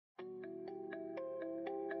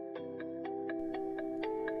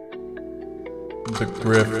The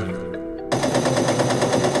Griffin.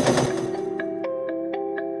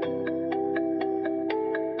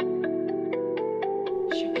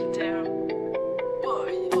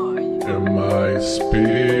 In my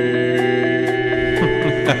spirit,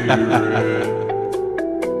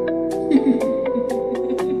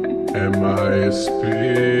 in my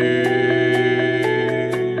spirit,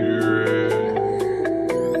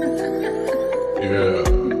 yeah,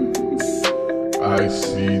 I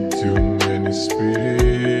see too many spirits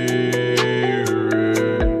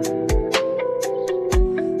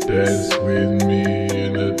dance with me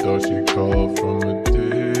in the dark. She called from a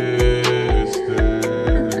distance.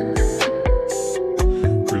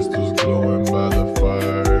 Crystals glowing by the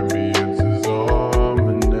fire, ambience is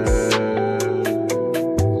ominous.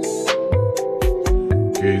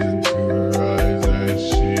 Gaze into her eyes as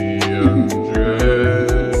she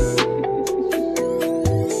undressed.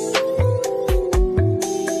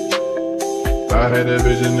 I had a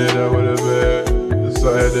vision that I would have had. I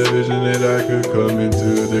had a vision that I could come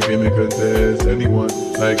into the game and contest anyone,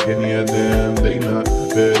 like any of them. They not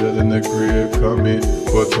better than the crib. Coming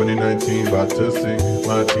for 2019, about to sing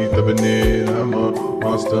my teeth up in it. I'm a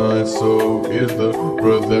monster and so is the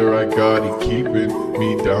brother I got. He keeping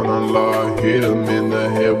me down on law. Hit him in the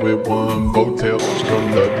head with one botail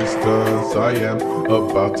from the distance. I am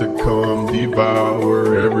about to come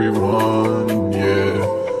devour everyone, yeah.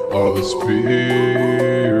 All the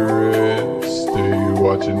spirits stay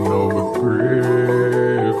watching over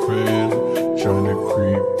Griffin, trying to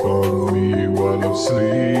creep on me while I'm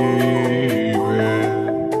sleeping,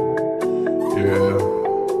 yeah.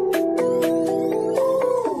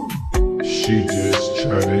 She just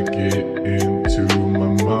tried to get into my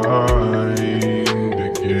mind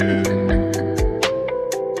again.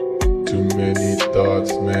 Too many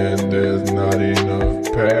thoughts, man, there's not enough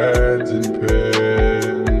pads and pens.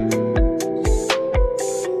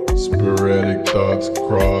 Sporadic thoughts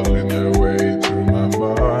crawling their way through my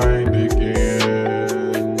mind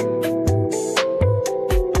again.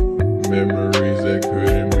 Memories that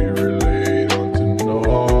couldn't be relayed onto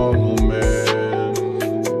normal men.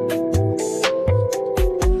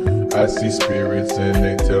 I see spirits and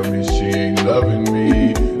they tell me she ain't loving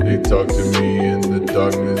me. They talk to me in the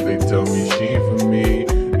darkness, they tell me she ain't for me.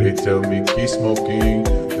 They tell me keep smoking,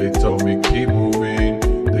 they told me keep moving.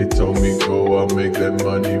 They told me go, I'll make that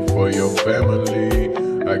money for your family.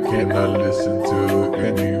 I cannot listen to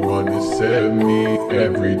anyone except me.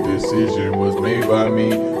 Every decision was made by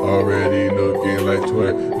me. Already looking like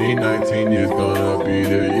 2019 is gonna be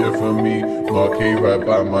the year for me. Mairekade right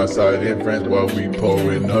by my side in France while we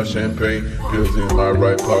pouring up champagne. Pills in my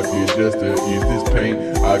right pocket just to ease this pain.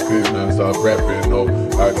 I could not stop rapping, no,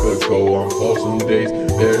 I could go on for some days.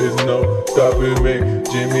 There is no stopping me.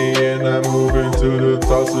 Jimmy and I'm moving to the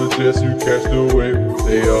top, suggest you catch the wave.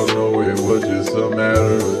 They all know it was just a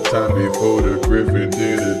matter of time before the Griffin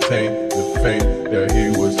did attain the fame that he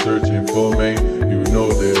was searching for, man. You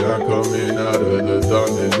know that I'm coming out of the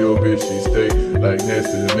darkness, your bitch, she stay like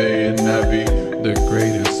next to me and I be the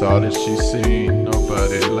greatest artist she seen.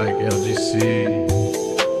 Nobody like LGC,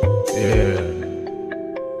 yeah.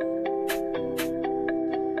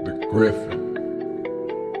 The Griffin.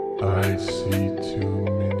 I see too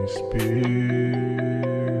many spirits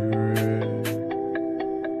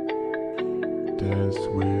dance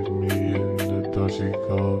with me in the dark. She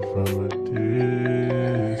called from a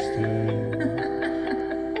distance.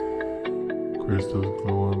 Crystals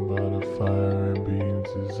glowing by the fire,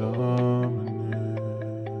 ambience is ominous.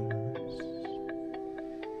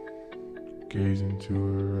 Gaze into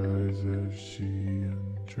her eyes as she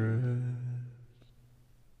undressed.